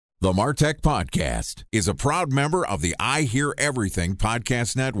The Martech Podcast is a proud member of the I Hear Everything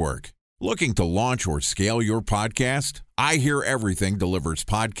Podcast Network. Looking to launch or scale your podcast? I Hear Everything delivers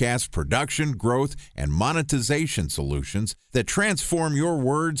podcast production, growth, and monetization solutions that transform your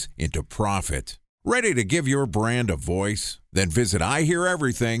words into profit. Ready to give your brand a voice? Then visit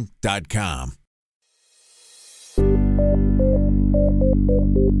iheareverything.com.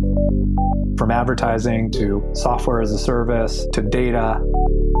 From advertising to software as a service to data.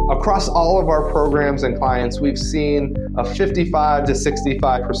 Across all of our programs and clients, we've seen a 55 to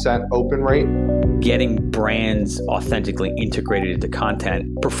 65% open rate. Getting brands authentically integrated into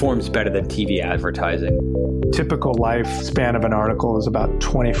content performs better than TV advertising. Typical lifespan of an article is about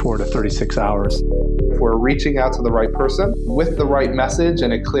 24 to 36 hours. If we're reaching out to the right person with the right message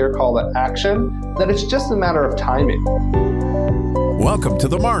and a clear call to action, then it's just a matter of timing. Welcome to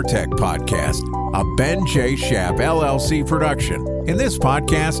the Martech Podcast, a Ben J. Schaap LLC production. In this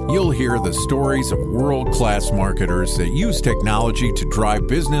podcast, you'll hear the stories of world-class marketers that use technology to drive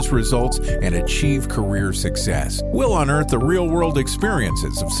business results and achieve career success. We'll unearth the real-world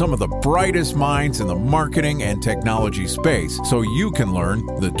experiences of some of the brightest minds in the marketing and technology space so you can learn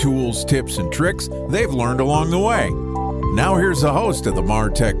the tools, tips, and tricks they've learned along the way. Now here's the host of the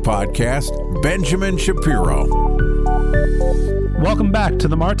Martech Podcast, Benjamin Shapiro. Welcome back to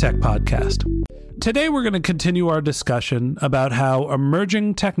the Martech Podcast. Today we're going to continue our discussion about how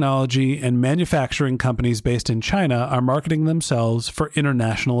emerging technology and manufacturing companies based in China are marketing themselves for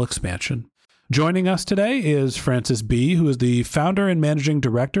international expansion. Joining us today is Francis B., who is the founder and managing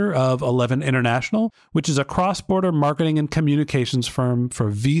director of 11 International, which is a cross-border marketing and communications firm for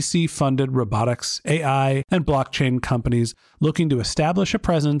VC-funded robotics, AI, and blockchain companies looking to establish a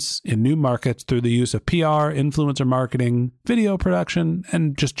presence in new markets through the use of PR, influencer marketing, video production,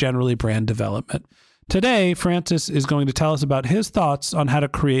 and just generally brand development. Today, Francis is going to tell us about his thoughts on how to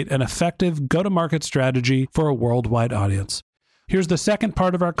create an effective go-to-market strategy for a worldwide audience. Here's the second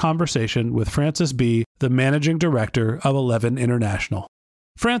part of our conversation with Francis B., the managing director of 11 International.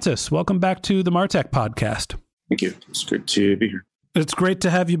 Francis, welcome back to the Martech Podcast. Thank you. It's good to be here. It's great to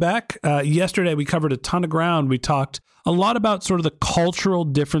have you back. Yesterday, we covered a ton of ground. We talked a lot about sort of the cultural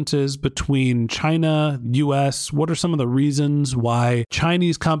differences between China, US. What are some of the reasons why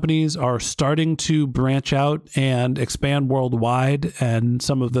Chinese companies are starting to branch out and expand worldwide, and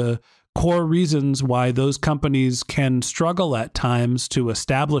some of the core reasons why those companies can struggle at times to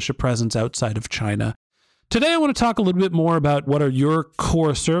establish a presence outside of China. Today, I want to talk a little bit more about what are your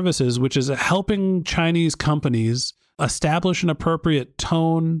core services, which is helping Chinese companies establish an appropriate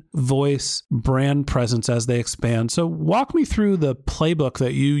tone, voice, brand presence as they expand. So walk me through the playbook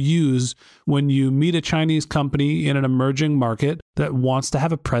that you use when you meet a Chinese company in an emerging market that wants to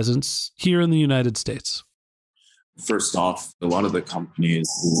have a presence here in the United States. First off, a lot of the companies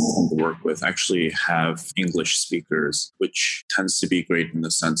we tend to work with actually have English speakers, which tends to be great in the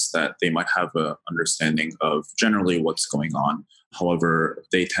sense that they might have an understanding of generally what's going on. However,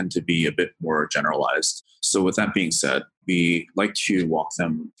 they tend to be a bit more generalized. So with that being said, we like to walk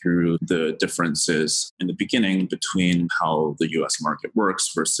them through the differences in the beginning between how the US market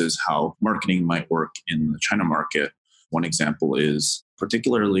works versus how marketing might work in the China market. One example is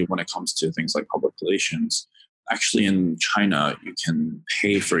particularly when it comes to things like public relations. Actually, in China, you can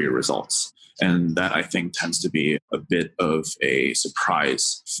pay for your results. And that, I think, tends to be a bit of a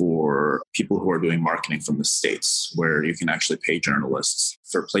surprise for people who are doing marketing from the States, where you can actually pay journalists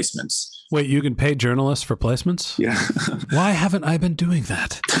for placements. Wait, you can pay journalists for placements? Yeah. Why haven't I been doing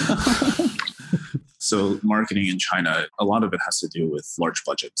that? So marketing in China, a lot of it has to do with large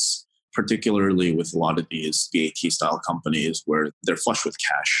budgets, particularly with a lot of these BAT-style companies where they're flush with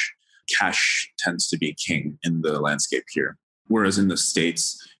cash. Cash tends to be king in the landscape here. Whereas in the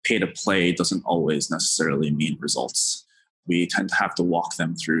States, pay to play doesn't always necessarily mean results. We tend to have to walk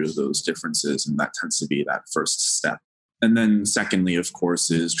them through those differences, and that tends to be that first step. And then secondly, of course,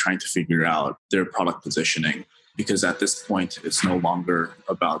 is trying to figure out their product positioning, because at this point, it's no longer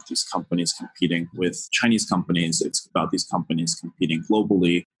about these companies competing with Chinese companies. It's about these companies competing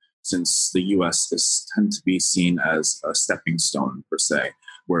globally, since the US tend to be seen as a stepping stone, per se,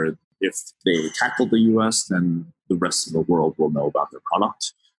 where if they tackle the US, then the rest of the world will know about their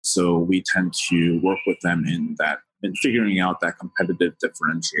product. So we tend to work with them in figuring out that competitive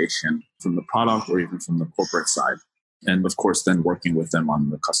differentiation from the product or even from the corporate side. And of course, then working with them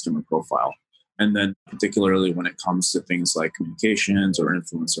on the customer profile. And then particularly when it comes to things like communications or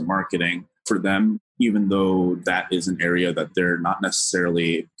influencer marketing, for them, even though that is an area that they're not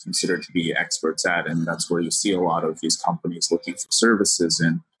necessarily considered to be experts at, and that's where you see a lot of these companies looking for services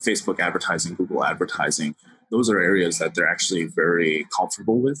in Facebook advertising, Google advertising, Those are areas that they're actually very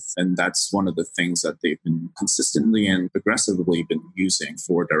comfortable with. And that's one of the things that they've been consistently and aggressively been using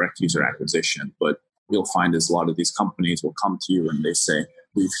for direct user acquisition. But you'll find is a lot of these companies will come to you and they say,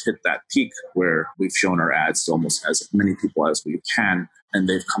 we've hit that peak where we've shown our ads to almost as many people as we can. And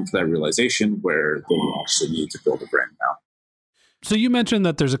they've come to that realization where they actually need to build a brand now. So you mentioned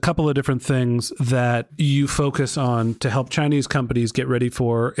that there's a couple of different things that you focus on to help Chinese companies get ready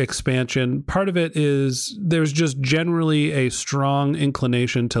for expansion. Part of it is there's just generally a strong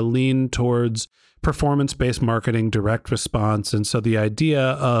inclination to lean towards performance-based marketing, direct response. And so the idea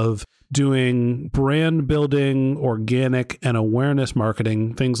of doing brand building, organic, and awareness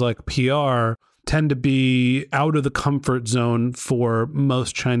marketing, things like PR, tend to be out of the comfort zone for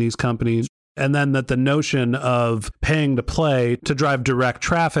most Chinese companies. And then that the notion of paying to play to drive direct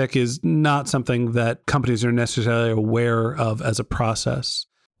traffic is not something that companies are necessarily aware of as a process.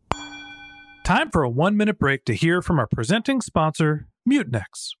 Time for a 1-minute break to hear from our presenting sponsor,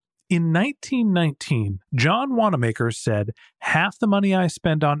 Mutinex. In 1919, John Wanamaker said, "Half the money I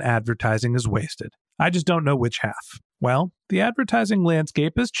spend on advertising is wasted. I just don't know which half." Well, the advertising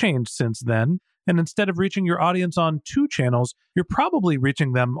landscape has changed since then. And instead of reaching your audience on 2 channels, you're probably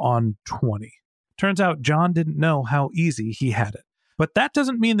reaching them on 20. Turns out John didn't know how easy he had it. But that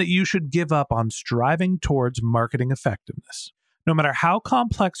doesn't mean that you should give up on striving towards marketing effectiveness. No matter how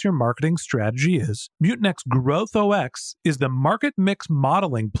complex your marketing strategy is, Mutinex GrowthOS is the market mix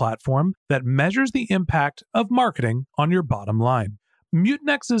modeling platform that measures the impact of marketing on your bottom line.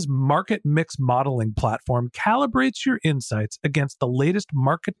 Mutinex's market mix modeling platform calibrates your insights against the latest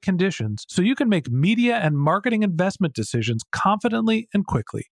market conditions so you can make media and marketing investment decisions confidently and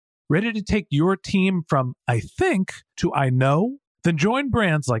quickly. Ready to take your team from I think to I know? Then join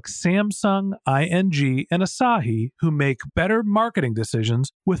brands like Samsung, ING, and Asahi who make better marketing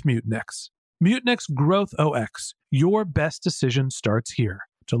decisions with Mutinex. Mutinex GrowthOS. Your best decision starts here.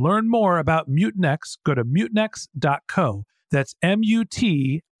 To learn more about Mutinex, go to mutinex.co. That's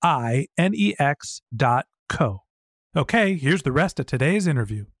MUTINEX.co. Okay, here's the rest of today's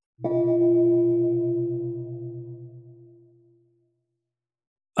interview.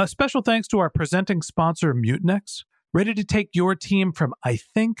 A special thanks to our presenting sponsor, Mutinex. Ready to take your team from I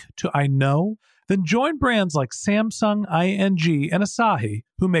think to I know? Then join brands like Samsung, ING, and Asahi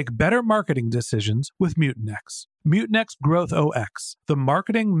who make better marketing decisions with Mutinex. Mutinex GrowthOS, the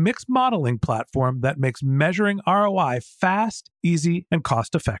marketing mix modeling platform that makes measuring ROI fast, easy, and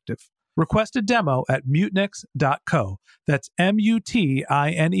cost-effective. Request a demo at mutinex.co. That's MUTINEX.co.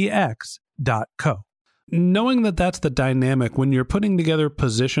 Knowing that that's the dynamic, when you're putting together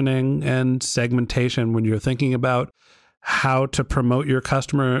positioning and segmentation, when you're thinking about how to promote your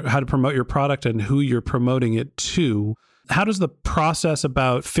customer, how to promote your product and who you're promoting it to, how does the process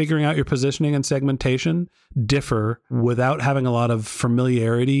about figuring out your positioning and segmentation differ without having a lot of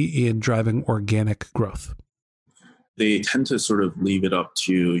familiarity in driving organic growth? They tend to sort of leave it up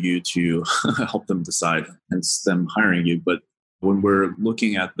to you to help them decide, hence them hiring you. But when we're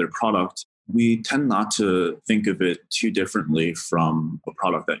looking at their product, we tend not to think of it too differently from a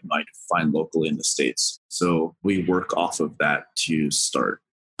product that you might find locally in the States. So we work off of that to start.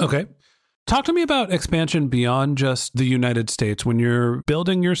 Okay. Talk to me about expansion beyond just the United States. When you're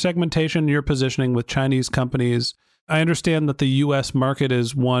building your segmentation, your positioning with Chinese companies, I understand that the U.S. market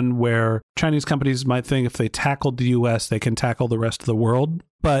is one where Chinese companies might think if they tackled the U.S., they can tackle the rest of the world.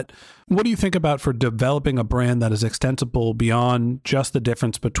 But what do you think about for developing a brand that is extensible beyond just the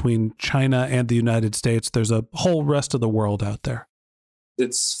difference between China and the United States? There's a whole rest of the world out there.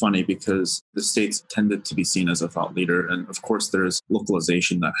 It's funny because the States tended to be seen as a thought leader. And of course, there's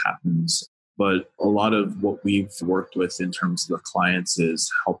localization that happens. But a lot of what we've worked with in terms of the clients is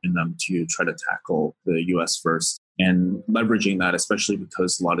helping them to try to tackle the US first and leveraging that, especially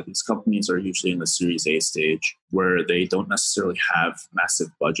because a lot of these companies are usually in the Series A stage where they don't necessarily have massive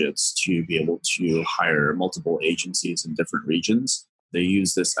budgets to be able to hire multiple agencies in different regions. They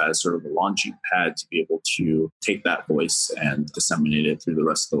use this as sort of a launching pad to be able to take that voice and disseminate it through the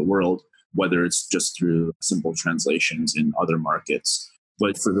rest of the world, whether it's just through simple translations in other markets.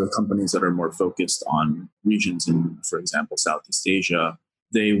 But for the companies that are more focused on regions in, for example, Southeast Asia,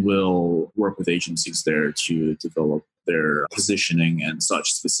 they will work with agencies there to develop their positioning and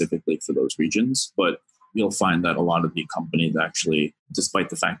such specifically for those regions. But you'll find that a lot of the companies actually, despite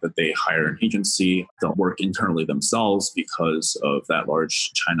the fact that they hire an agency, they'll work internally themselves because of that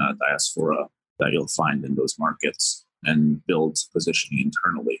large China diaspora that you'll find in those markets and build positioning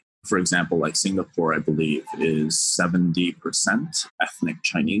internally. For example, like Singapore, I believe, is 70% ethnic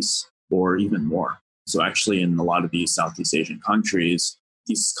Chinese or even more. So actually in a lot of these Southeast Asian countries,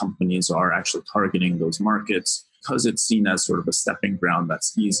 these companies are actually targeting those markets because it's seen as sort of a stepping ground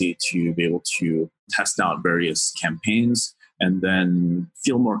that's easy to be able to test out various campaigns and then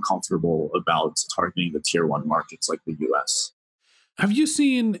feel more comfortable about targeting the tier one markets like the US. Have you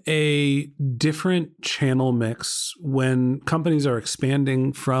seen a different channel mix when companies are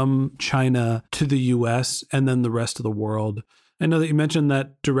expanding from China to the US and then the rest of the world? I know that you mentioned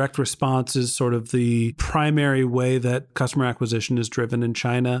that direct response is sort of the primary way that customer acquisition is driven in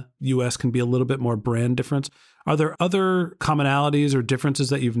China. US can be a little bit more brand difference. Are there other commonalities or differences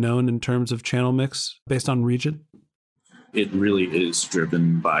that you've known in terms of channel mix based on region? It really is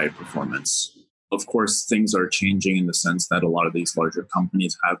driven by performance. Of course, things are changing in the sense that a lot of these larger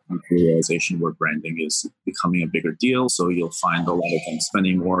companies have come to a realization where branding is becoming a bigger deal. So you'll find a lot of them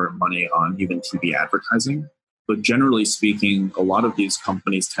spending more money on even TV advertising. But generally speaking, a lot of these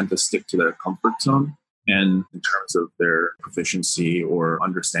companies tend to stick to their comfort zone. And in terms of their proficiency or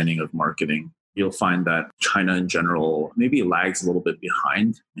understanding of marketing, you'll find that China in general maybe lags a little bit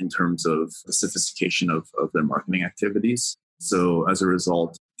behind in terms of the sophistication of their marketing activities. So as a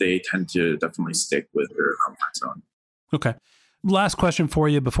result, they tend to definitely stick with their comfort zone. Okay. Last question for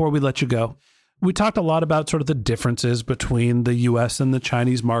you before we let you go. We talked a lot about sort of the differences between the US and the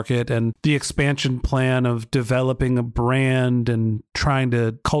Chinese market and the expansion plan of developing a brand and trying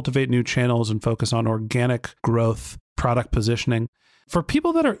to cultivate new channels and focus on organic growth, product positioning. For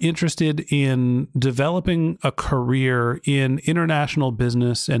people that are interested in developing a career in international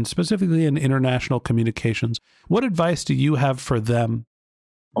business and specifically in international communications, what advice do you have for them?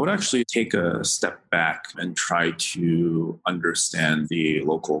 I would actually take a step back and try to understand the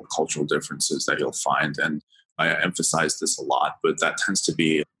local cultural differences that you'll find. And I emphasize this a lot, but that tends to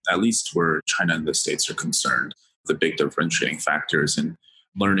be, at least where China and the States are concerned, the big differentiating factors in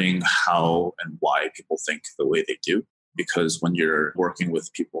learning how and why people think the way they do. Because when you're working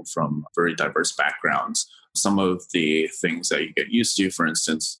with people from very diverse backgrounds, some of the things that you get used to, for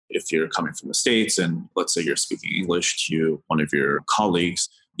instance, if you're coming from the States and let's say you're speaking English to one of your colleagues,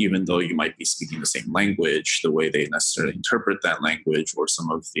 even though you might be speaking the same language, the way they necessarily interpret that language or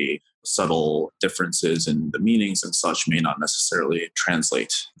some of the subtle differences in the meanings and such may not necessarily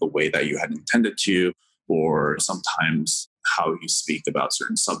translate the way that you had intended to, or sometimes how you speak about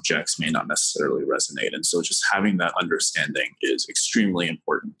certain subjects may not necessarily resonate. And so just having that understanding is extremely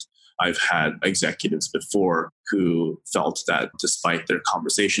important. I've had executives before who felt that despite their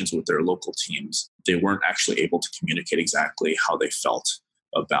conversations with their local teams, they weren't actually able to communicate exactly how they felt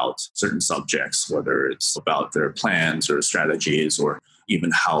about certain subjects, whether it's about their plans or strategies or even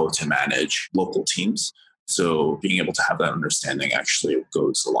how to manage local teams. So being able to have that understanding actually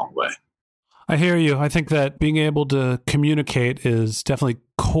goes a long way. I hear you. I think that being able to communicate is definitely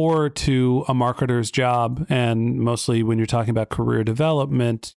core to a marketer's job. And mostly when you're talking about career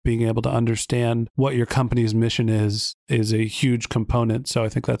development, being able to understand what your company's mission is a huge component. So I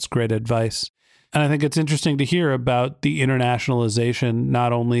think that's great advice. And I think it's interesting to hear about the internationalization,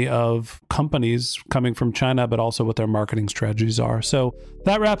 not only of companies coming from China, but also what their marketing strategies are. So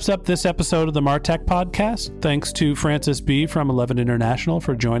that wraps up this episode of the Martech Podcast. Thanks to Francis B. from 11 International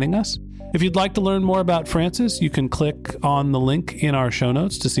for joining us. If you'd like to learn more about Francis, you can click on the link in our show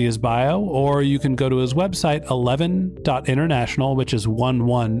notes to see his bio, or you can go to his website, 11.international, which is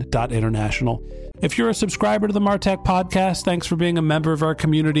 11.international. If you're a subscriber to the Martech Podcast, thanks for being a member of our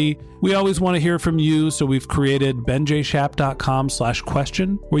community. We always want to hear from you, so we've created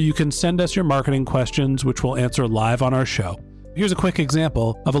benjshap.com/question, where you can send us your marketing questions, which we'll answer live on our show. Here's a quick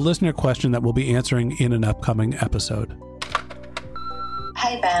example of a listener question that we'll be answering in an upcoming episode.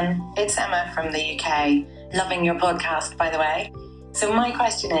 Hey Ben, it's Emma from the UK. Loving your podcast, by the way. So my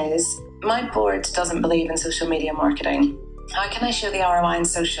question is, my board doesn't believe in social media marketing. How can I show the ROI in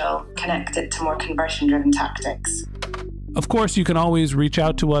social connected to more conversion-driven tactics? Of course, you can always reach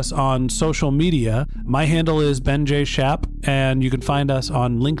out to us on social media. My handle is Ben J. Shap, and you can find us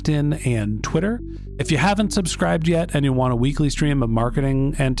on LinkedIn and Twitter. If you haven't subscribed yet and you want a weekly stream of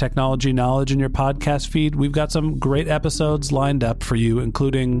marketing and technology knowledge in your podcast feed, we've got some great episodes lined up for you,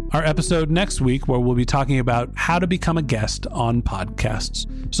 including our episode next week where we'll be talking about how to become a guest on podcasts.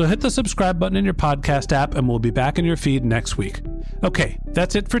 So hit the subscribe button in your podcast app and we'll be back in your feed next week. Okay,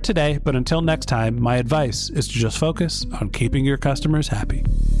 that's it for today, but until next time, my advice is to just focus on keeping your customers happy.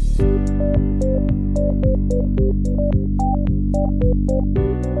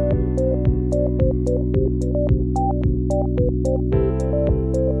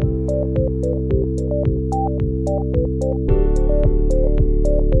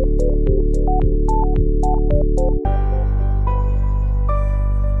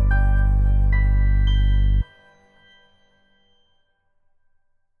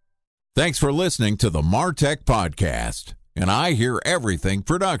 Thanks for listening to the Martech Podcast, an I Hear Everything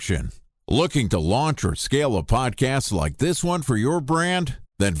production. Looking to launch or scale a podcast like this one for your brand?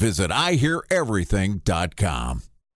 Then visit iheareverything.com.